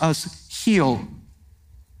helps us heal.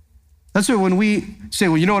 That's why when we say,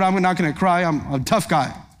 well, you know what, I'm not going to cry, I'm a tough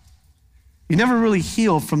guy. You never really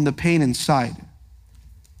heal from the pain inside.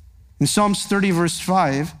 In Psalms 30, verse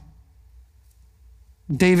 5,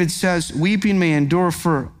 David says, weeping may endure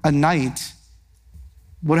for a night.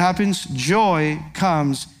 What happens? Joy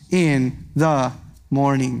comes in the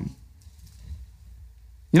morning.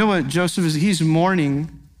 You know what Joseph is? He's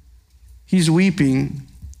mourning. He's weeping,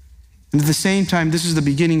 and at the same time, this is the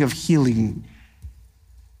beginning of healing.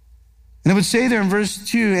 And it would say there in verse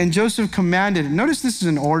 2, and Joseph commanded, notice this is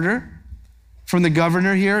an order from the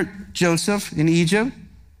governor here, Joseph in Egypt.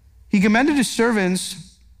 He commanded his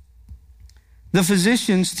servants, the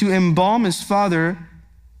physicians, to embalm his father.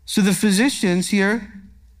 So the physicians here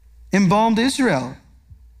embalmed Israel.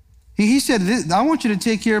 He said, I want you to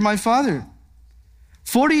take care of my father.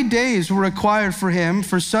 40 days were required for him,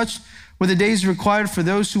 for such were the days required for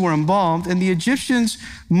those who were embalmed, and the Egyptians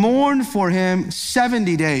mourned for him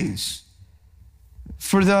 70 days.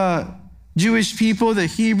 For the Jewish people, the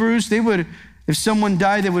Hebrews, they would, if someone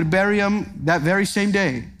died, they would bury him that very same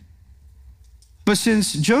day. But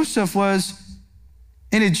since Joseph was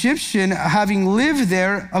an Egyptian, having lived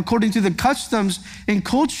there according to the customs and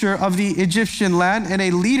culture of the Egyptian land, and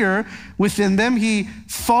a leader within them, he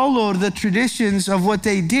followed the traditions of what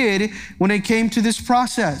they did when it came to this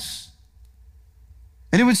process.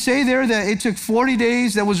 And it would say there that it took 40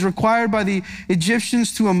 days that was required by the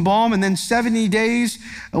Egyptians to embalm, and then 70 days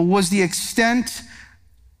was the extent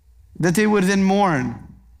that they would then mourn.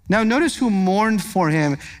 Now notice who mourned for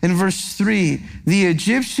him in verse 3. The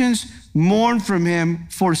Egyptians mourned from him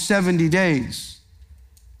for 70 days.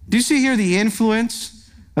 Do you see here the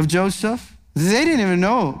influence of Joseph? They didn't even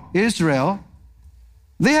know Israel.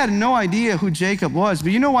 They had no idea who Jacob was.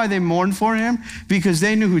 But you know why they mourned for him? Because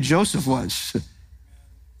they knew who Joseph was.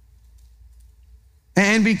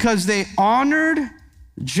 And because they honored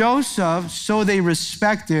Joseph, so they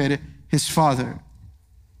respected his father.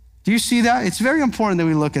 Do you see that? It's very important that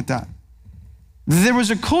we look at that. There was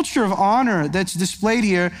a culture of honor that's displayed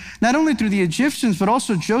here, not only through the Egyptians, but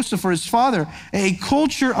also Joseph or his father. A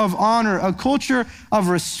culture of honor, a culture of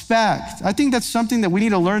respect. I think that's something that we need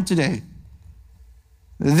to learn today.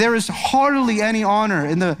 There is hardly any honor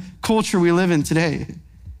in the culture we live in today.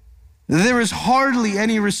 There is hardly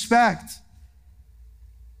any respect.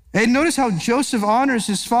 And notice how Joseph honors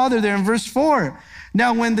his father there in verse 4.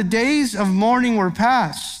 Now, when the days of mourning were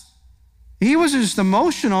past, he wasn't just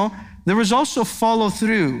emotional, there was also follow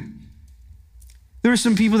through. There are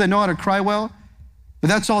some people that know how to cry well, but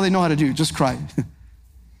that's all they know how to do, just cry.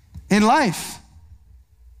 In life,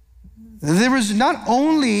 there was not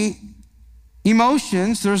only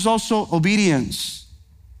emotions, there's also obedience.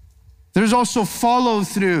 There's also follow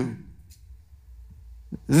through.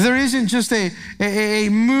 There isn't just a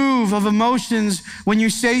move of emotions when you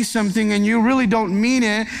say something and you really don't mean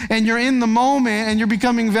it and you're in the moment and you're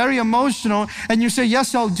becoming very emotional and you say,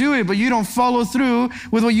 yes, I'll do it, but you don't follow through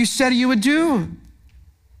with what you said you would do. You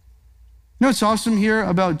know what's awesome here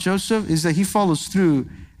about Joseph is that he follows through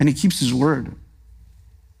and he keeps his word.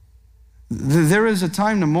 There is a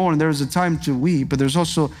time to mourn, there is a time to weep, but there's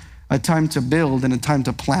also a time to build and a time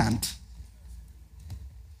to plant.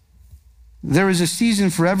 There is a season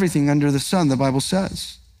for everything under the sun, the Bible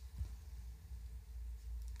says.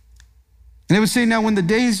 And it would say, now when the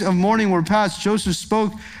days of mourning were past, Joseph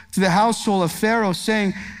spoke to the household of Pharaoh,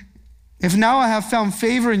 saying, if now I have found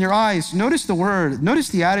favor in your eyes, notice the word, notice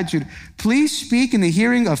the attitude. Please speak in the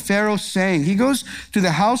hearing of Pharaoh, saying, he goes to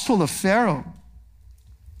the household of Pharaoh.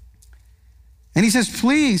 And he says,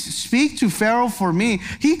 please speak to Pharaoh for me.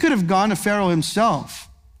 He could have gone to Pharaoh himself.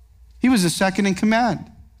 He was the second in command.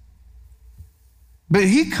 But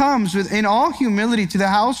he comes in all humility to the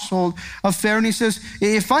household of Pharaoh and he says,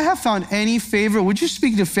 if I have found any favor, would you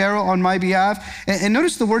speak to Pharaoh on my behalf? And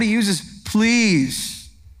notice the word he uses, please.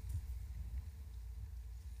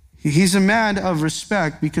 He's a man of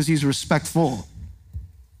respect because he's respectful.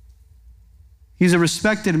 He's a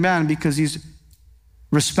respected man because he's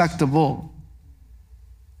respectable.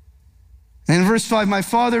 And in verse 5, my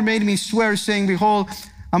father made me swear, saying, behold,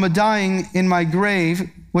 I'm dying in my grave,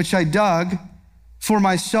 which I dug for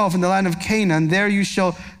myself in the land of Canaan. There you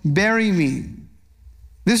shall bury me.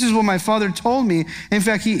 This is what my father told me. In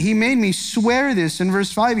fact, he made me swear this. In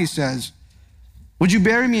verse 5, he says, would you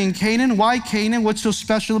bury me in Canaan? Why Canaan? What's so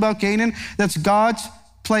special about Canaan? That's God's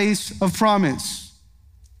place of promise.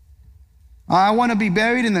 I want to be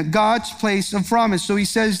buried in God's place of promise. So he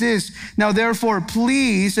says this, now therefore,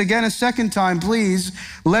 please, again a second time, please,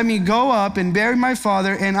 let me go up and bury my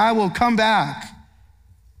father and I will come back.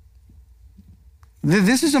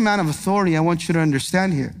 This is a man of authority, I want you to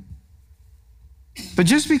understand here. But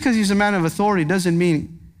just because he's a man of authority doesn't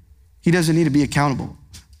mean he doesn't need to be accountable.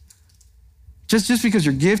 Just because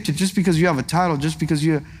you're gifted, just because you have a title, just because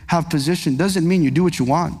you have position, doesn't mean you do what you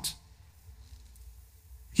want.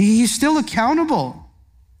 He's still accountable.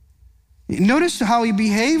 Notice how he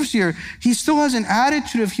behaves here. He still has an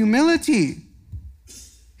attitude of humility.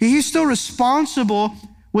 He's still responsible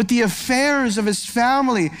with the affairs of his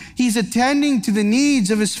family. He's attending to the needs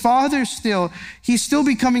of his father still. He's still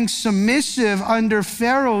becoming submissive under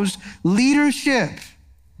Pharaoh's leadership,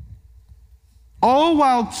 all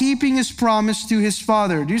while keeping his promise to his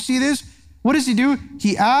father. Do you see this? What does he do?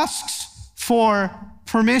 He asks for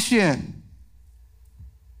permission.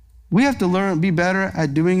 We have to learn, be better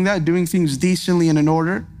at doing that, doing things decently and in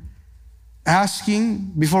order,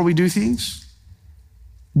 asking before we do things,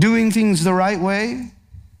 doing things the right way.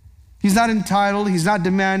 He's not entitled, he's not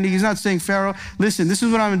demanding, he's not saying, Pharaoh, listen, this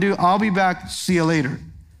is what I'm gonna do, I'll be back, see you later.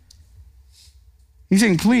 He's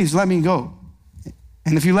saying, please let me go.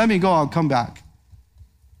 And if you let me go, I'll come back.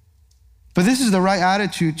 But this is the right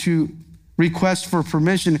attitude to request for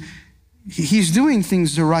permission. He's doing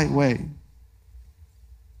things the right way.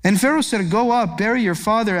 And Pharaoh said, go up, bury your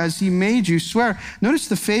father as he made you swear. Notice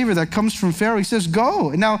the favor that comes from Pharaoh. He says, go.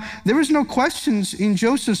 Now, there was no questions in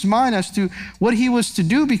Joseph's mind as to what he was to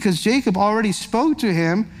do because Jacob already spoke to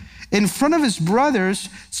him in front of his brothers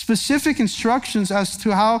specific instructions as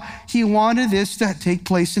to how he wanted this to take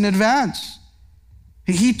place in advance.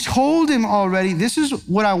 He told him already, this is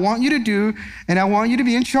what I want you to do, and I want you to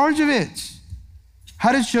be in charge of it.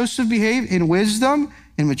 How does Joseph behave? In wisdom,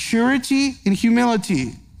 in maturity, in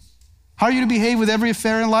humility. How are you to behave with every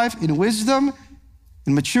affair in life? In wisdom,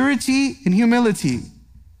 in maturity, in humility.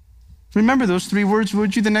 Remember those three words,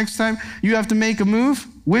 would you, the next time you have to make a move?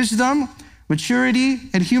 Wisdom, maturity,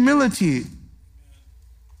 and humility.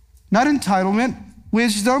 Not entitlement,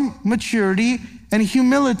 wisdom, maturity, and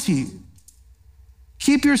humility.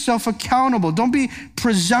 Keep yourself accountable. Don't be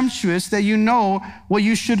presumptuous that you know what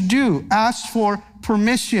you should do. Ask for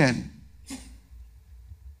permission.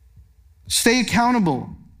 Stay accountable.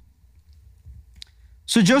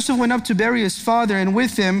 So Joseph went up to bury his father, and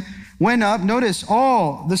with him went up, notice,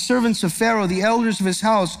 all the servants of Pharaoh, the elders of his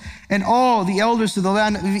house, and all the elders of the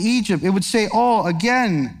land of Egypt. It would say all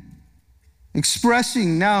again,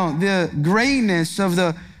 expressing now the greatness of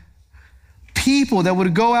the people that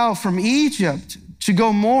would go out from Egypt to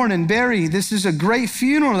go mourn and bury. This is a great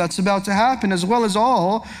funeral that's about to happen, as well as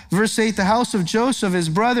all, verse 8, the house of Joseph, his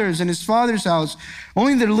brothers, and his father's house.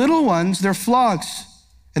 Only their little ones, their flocks,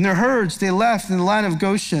 and their herds they left in the land of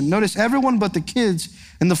Goshen. Notice everyone but the kids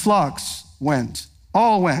and the flocks went.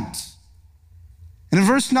 All went. And in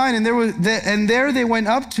verse 9, and there they went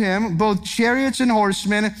up to him, both chariots and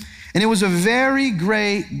horsemen, and it was a very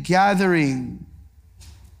great gathering.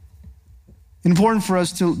 Important for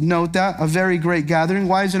us to note that, a very great gathering.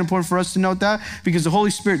 Why is it important for us to note that? Because the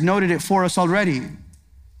Holy Spirit noted it for us already.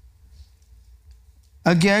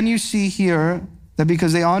 Again, you see here that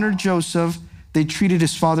because they honored Joseph, they treated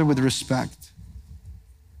his father with respect.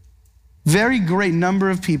 Very great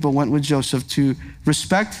number of people went with Joseph to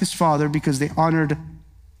respect his father because they honored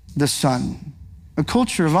the son. A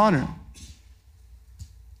culture of honor.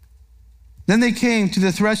 Then they came to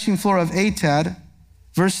the threshing floor of Atad,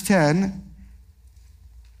 verse 10,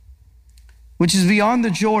 which is beyond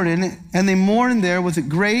the Jordan, and they mourned there with a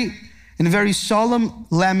great and very solemn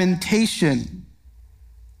lamentation.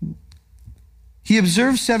 He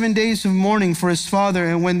observed 7 days of mourning for his father,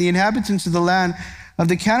 and when the inhabitants of the land of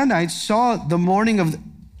the Canaanites saw the mourning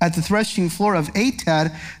at the threshing floor of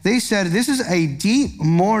Atad, they said, "This is a deep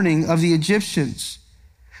mourning of the Egyptians."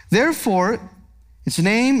 Therefore, its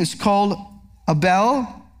name is called Abel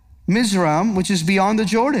Mizraim, which is beyond the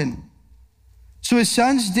Jordan. So his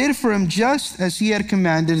sons did for him just as he had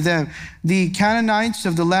commanded them. The Canaanites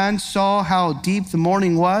of the land saw how deep the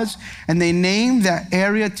mourning was, and they named that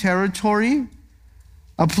area territory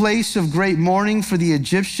a place of great mourning for the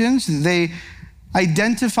Egyptians. They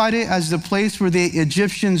identified it as the place where the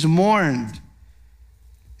Egyptians mourned.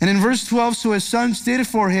 And in verse 12, so his sons did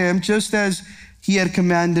for him just as he had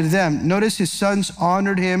commanded them. Notice his sons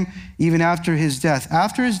honored him even after his death.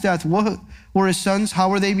 After his death, what were his sons? How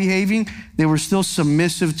were they behaving? They were still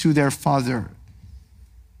submissive to their father.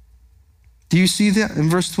 Do you see that in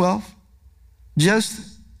verse 12? Just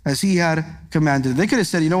as he had commanded. They could have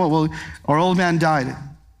said, you know what, well, our old man died.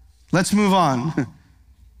 Let's move on.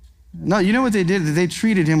 No, you know what they did? They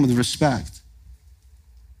treated him with respect.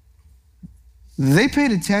 They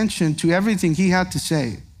paid attention to everything he had to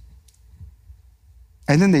say.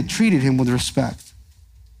 And then they treated him with respect.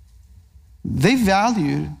 They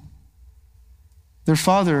valued their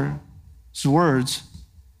father's words,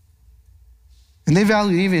 and they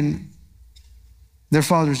valued even their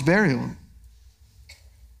father's burial.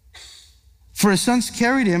 For his sons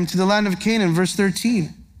carried him to the land of Canaan, verse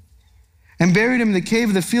 13, and buried him in the cave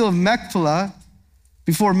of the field of Machpelah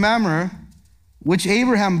before Mamre, which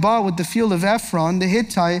Abraham bought with the field of Ephron the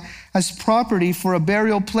Hittite as property for a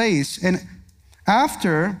burial place. And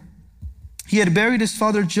after he had buried his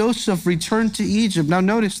father, Joseph returned to Egypt. Now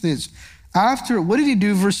notice this. After, what did he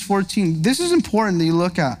do? Verse 14. This is important that you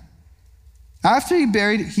look at. After he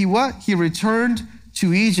buried, he returned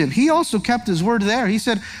to Egypt. He also kept his word there. He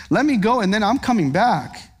said, let me go and then I'm coming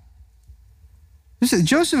back. Listen,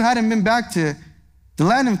 Joseph hadn't been back to the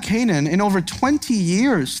land of Canaan in over 20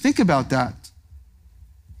 years. Think about that.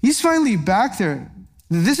 He's finally back there.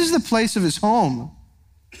 This is the place of his home.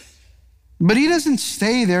 But he doesn't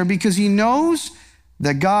stay there because he knows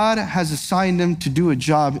that God has assigned him to do a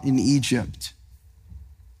job in Egypt.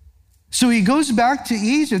 So he goes back to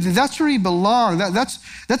Egypt. That's where he belonged.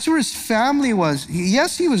 That's where his family was.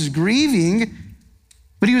 Yes, he was grieving,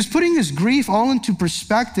 but he was putting his grief all into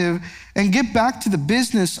perspective and get back to the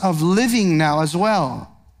business of living now as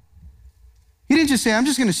well. He didn't just say, I'm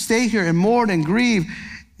just going to stay here and mourn and grieve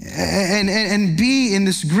and be in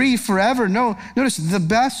this grief forever. No, notice the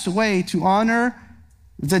best way to honor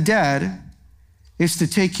the dead is to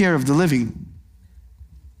take care of the living.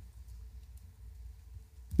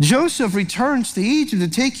 Joseph returns to Egypt to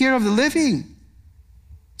take care of the living.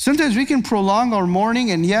 Sometimes we can prolong our mourning,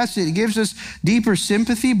 and yes, it gives us deeper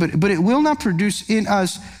sympathy, but it will not produce in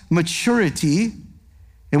us maturity.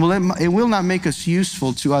 It will not make us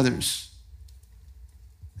useful to others.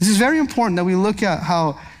 This is very important that we look at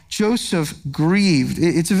how Joseph grieved.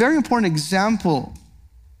 It's a very important example.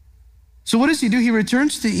 So what does he do? He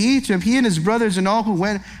returns to Egypt, he and his brothers and all who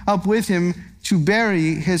went up with him to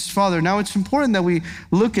bury his father. Now it's important that we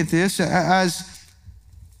look at this as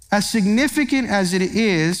as significant as it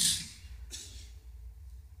is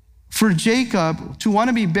for Jacob to want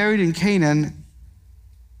to be buried in Canaan,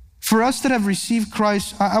 for us that have received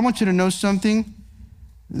Christ, I want you to know something.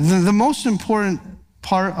 The most important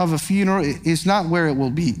part of a funeral is not where it will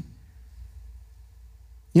be.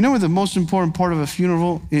 You know where the most important part of a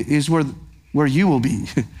funeral is? Where you will be.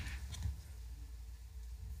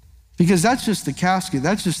 Because that's just the casket,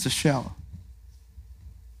 that's just the shell.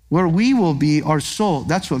 Where we will be, our soul,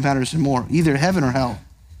 that's what matters more, either heaven or hell.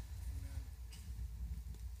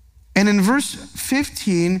 And in verse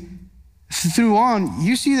 15 through on,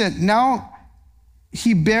 you see that now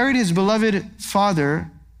he buried his beloved father,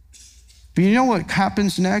 but you know what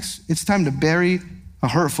happens next? It's time to bury a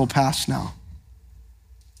hurtful past now.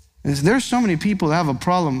 There's so many people that have a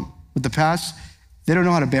problem with the past, they don't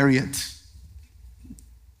know how to bury it.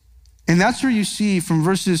 And that's where you see from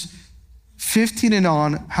verses 15 and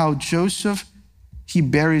on how Joseph, he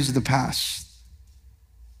buries the past.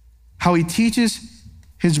 How he teaches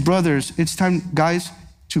his brothers, it's time, guys,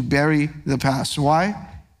 to bury the past. Why?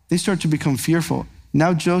 They start to become fearful.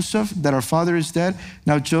 Now Joseph, that our father is dead,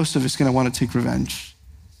 now Joseph is gonna want to take revenge.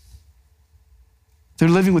 They're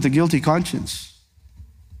living with a guilty conscience.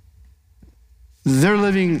 They're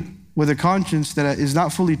living with a conscience that is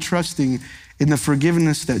not fully trusting in the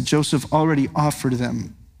forgiveness that Joseph already offered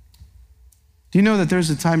them. Do you know that there's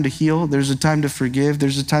a time to heal, there's a time to forgive,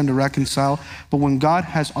 there's a time to reconcile, but when God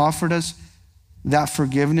has offered us that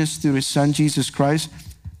forgiveness through his son, Jesus Christ,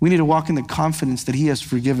 we need to walk in the confidence that he has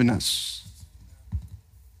forgiven us.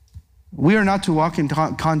 We are not to walk in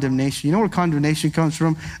condemnation. You know where condemnation comes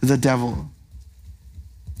from? The devil.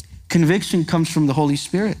 Conviction comes from the Holy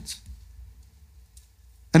Spirit.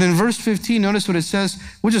 And in verse 15, notice what it says.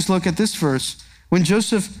 We'll just look at this verse. When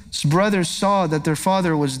Joseph's brothers saw that their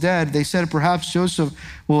father was dead, they said, perhaps Joseph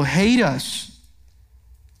will hate us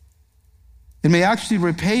and may actually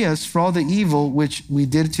repay us for all the evil which we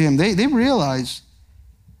did to him. They realized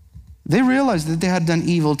that they had done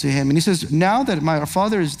evil to him. And he says, now that my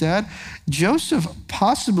father is dead, Joseph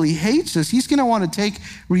possibly hates us. He's gonna want to take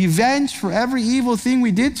revenge for every evil thing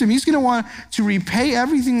we did to him. He's gonna want to repay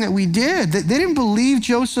everything that we did. They didn't believe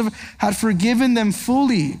Joseph had forgiven them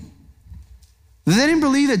fully. They didn't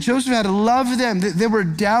believe that Joseph had loved them. They were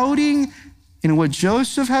doubting in what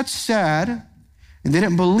Joseph had said, and they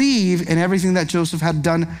didn't believe in everything that Joseph had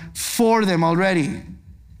done for them already. You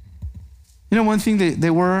know, one thing they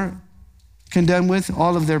were condemned with,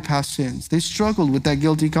 all of their past sins. They struggled with that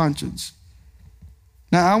guilty conscience.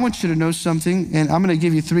 Now, I want you to know something, and I'm going to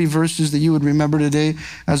give you 3 verses that you would remember today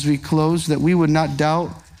as we close, that we would not doubt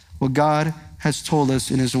what God has told us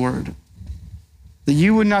in his word. That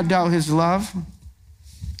you would not doubt his love,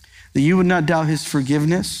 that you would not doubt his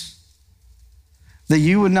forgiveness, that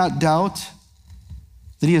you would not doubt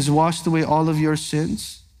that he has washed away all of your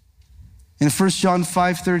sins. In 1 John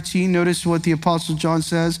 5:13, notice what the Apostle John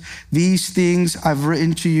says. These things I've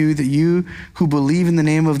written to you, that you who believe in the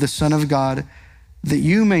name of the Son of God, that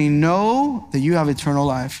you may know that you have eternal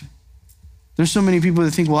life. There's so many people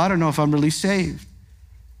that think, well, I don't know if I'm really saved.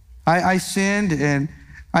 I sinned and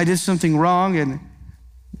I did something wrong, and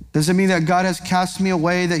does it mean that God has cast me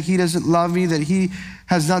away, that he doesn't love me, that he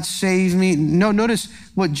has not saved me? No, notice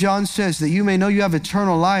what John says, that you may know you have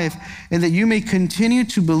eternal life and that you may continue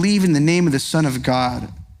to believe in the name of the Son of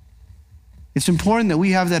God. It's important that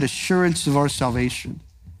we have that assurance of our salvation.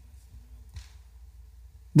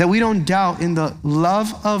 That we don't doubt in the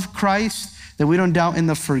love of Christ, that we don't doubt in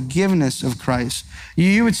the forgiveness of Christ.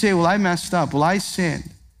 You would say, well, I messed up, well, I sinned.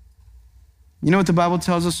 You know what the Bible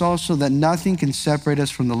tells us also? That nothing can separate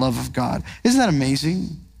us from the love of God. Isn't that amazing?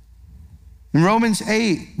 In Romans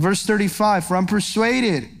 8, verse 35, for I'm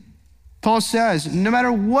persuaded, Paul says, no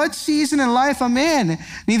matter what season in life I'm in,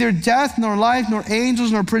 neither death nor life, nor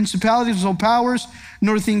angels, nor principalities, nor powers,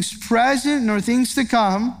 nor things present, nor things to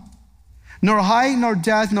come, nor height, nor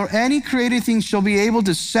depth, nor any created thing shall be able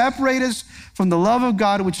to separate us from the love of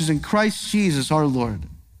God, which is in Christ Jesus our Lord.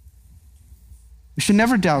 We should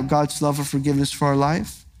never doubt God's love or forgiveness for our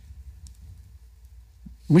life.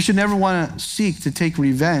 We should never want to seek to take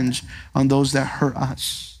revenge on those that hurt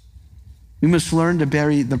us. We must learn to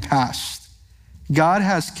bury the past. God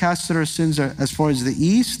has casted our sins as far as the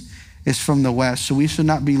east is from the west, so we should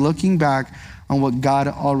not be looking back on what God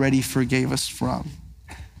already forgave us from.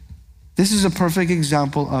 This is a perfect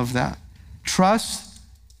example of that. Trust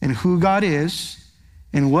in who God is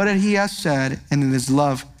and what he has said and in his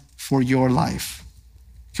love for your life.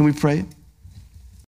 Can we pray?